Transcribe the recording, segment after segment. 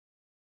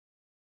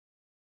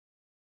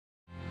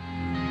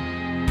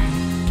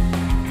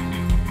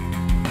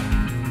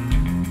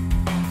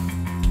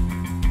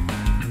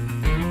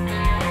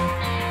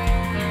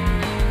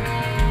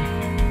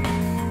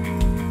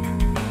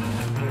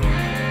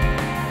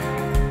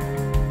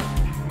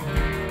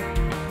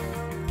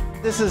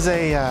This is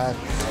a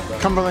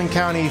Cumberland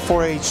County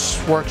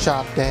 4-H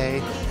workshop day.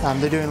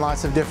 They're doing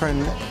lots of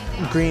different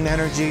green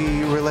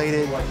energy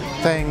related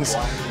things.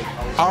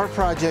 Our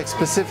project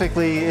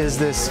specifically is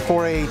this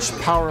 4-H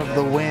Power of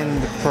the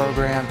Wind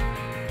program.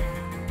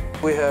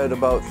 We had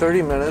about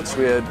 30 minutes.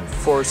 We had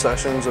 4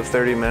 sessions of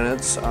 30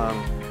 minutes.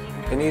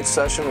 In each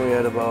session we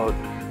had about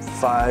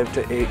 5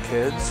 to 8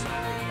 kids,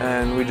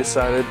 and we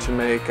decided to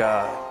make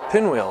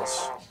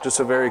pinwheels, just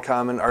a very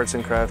common arts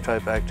and craft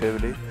type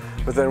activity.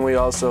 But then we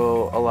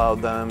also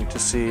allowed them to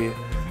see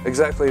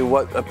exactly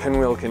what a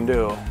pinwheel can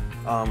do.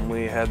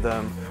 We had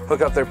them hook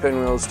up their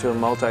pinwheels to a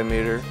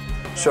multimeter,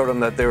 showed them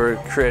that they were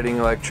creating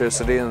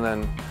electricity, and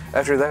then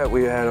after that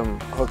we had them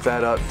hook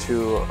that up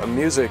to a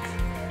music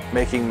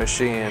making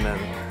machine,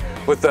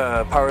 and with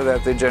the power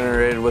that they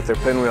generated with their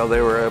pinwheel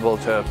they were able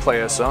to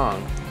play a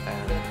song.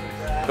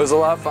 And it was a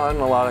lot of fun,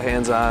 a lot of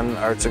hands-on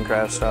arts and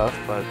crafts stuff,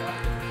 but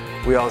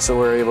we also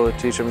were able to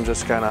teach them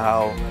just kind of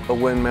how a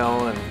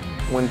windmill and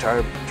wind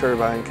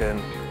turbine can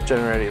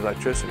generate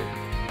electricity.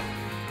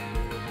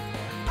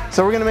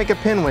 So we're going to make a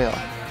pinwheel,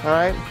 all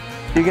right?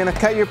 You're going to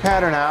cut your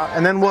pattern out,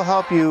 and then we'll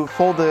help you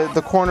fold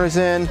the corners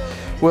in.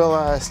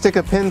 We'll stick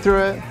a pin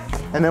through it,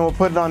 and then we'll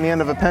put it on the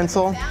end of a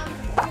pencil.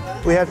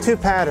 We have 2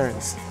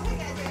 patterns.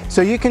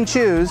 So you can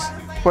choose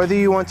whether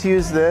you want to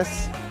use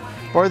this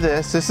or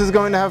this. This is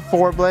going to have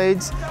 4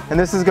 blades, and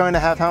this is going to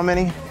have how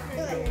many?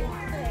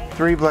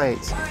 3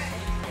 blades.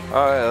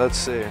 All right, let's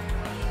see.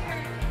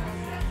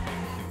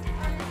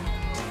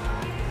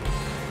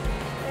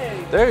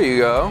 There you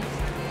go.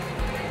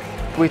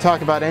 We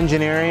talk about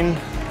engineering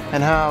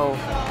and how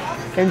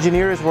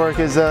engineers work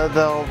is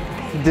they'll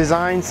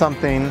design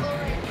something,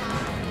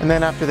 and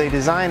then after they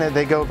design it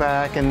they go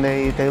back and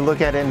they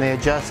look at it and they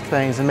adjust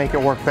things and make it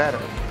work better,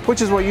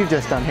 which is what you've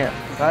just done here,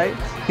 right?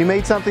 You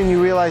made something,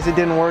 you realized it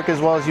didn't work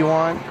as well as you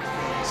want,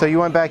 so you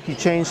went back, you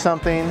changed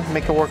something,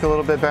 make it work a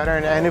little bit better,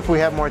 and if we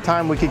have more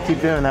time we could keep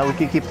doing that. We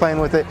could keep playing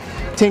with it,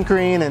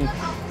 tinkering and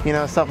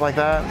stuff like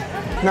that.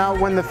 Now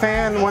when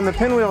the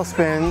pinwheel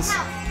spins,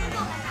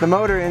 the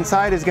motor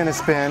inside is going to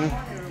spin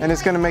and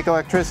it's going to make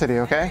electricity,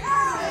 okay?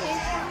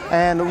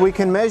 And we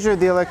can measure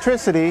the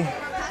electricity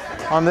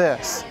on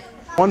this.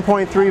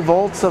 1.3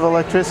 volts of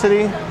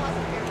electricity,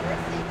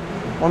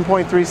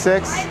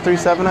 1.36,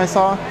 37 I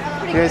saw.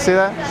 You guys see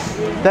that?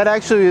 That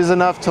actually is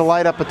enough to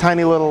light up a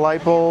tiny little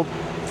light bulb.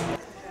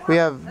 We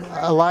have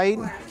a light,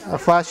 a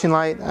flashing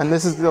light, and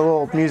this is the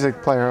little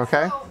music player,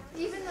 okay?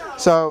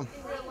 So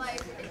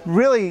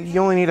really,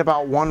 you only need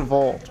about 1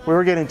 volt. We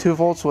were getting 2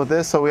 volts with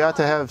this, so we ought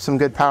to have some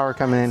good power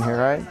coming in here,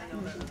 right?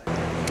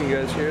 Can you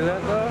guys hear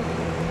that though?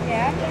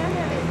 Yeah.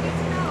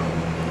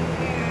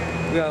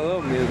 We got a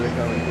little music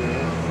coming through.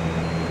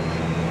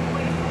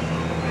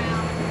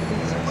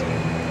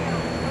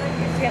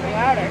 It's getting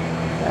louder.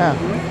 Yeah.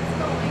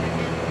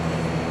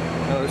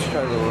 Now let's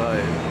try the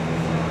light.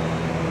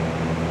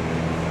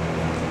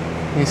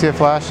 You see a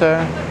flash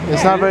there?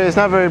 It's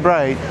not very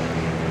bright.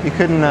 You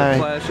couldn't. It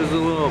flashes a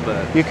little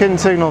bit. You couldn't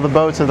signal the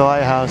boats at the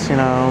lighthouse,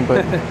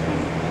 but.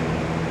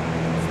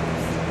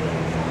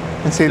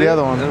 And see the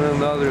other one. And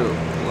another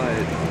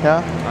light.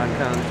 Yeah. On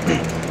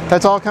count.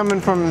 That's all coming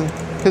from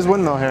his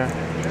windmill here.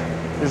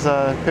 His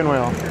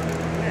pinwheel.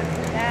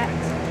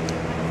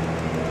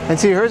 And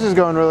see, hers is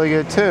going really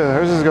good too.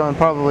 Hers is going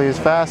probably as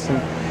fast.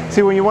 And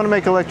see, when you want to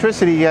make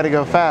electricity, you got to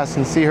go fast.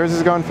 And see, hers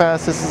is going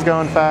fast. This is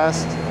going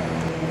fast.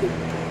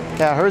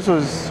 Yeah,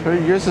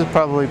 yours is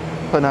probably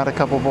putting out a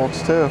couple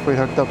volts too if we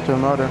hooked up to a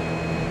motor.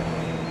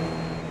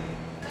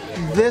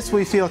 This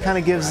we feel kind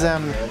of gives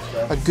them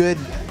a good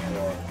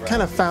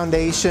kind of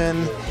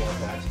foundation.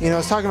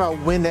 It's talking about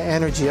wind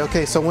energy.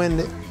 Okay, so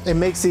wind, it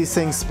makes these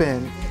things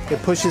spin.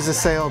 It pushes a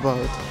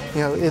sailboat.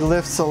 It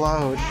lifts a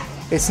load.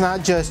 It's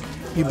not just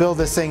you build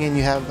this thing and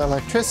you have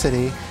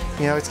electricity.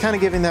 It's kind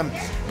of giving them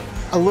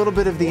a little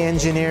bit of the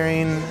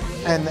engineering,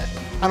 and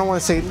I don't want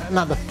to say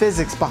not the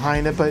physics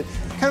behind it, but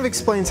kind of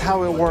explains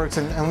how it works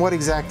and what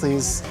exactly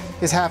is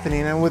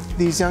happening. And with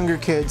these younger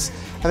kids,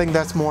 I think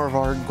that's more of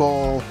our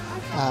goal.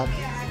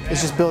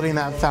 It's just building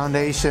that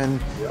foundation,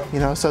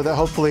 so that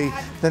hopefully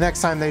the next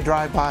time they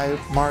drive by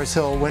Mars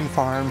Hill Wind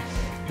Farm,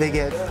 they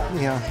get,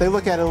 they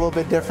look at it a little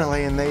bit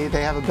differently, and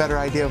they have a better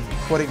idea of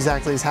what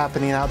exactly is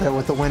happening out there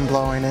with the wind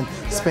blowing and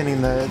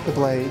spinning the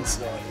blades.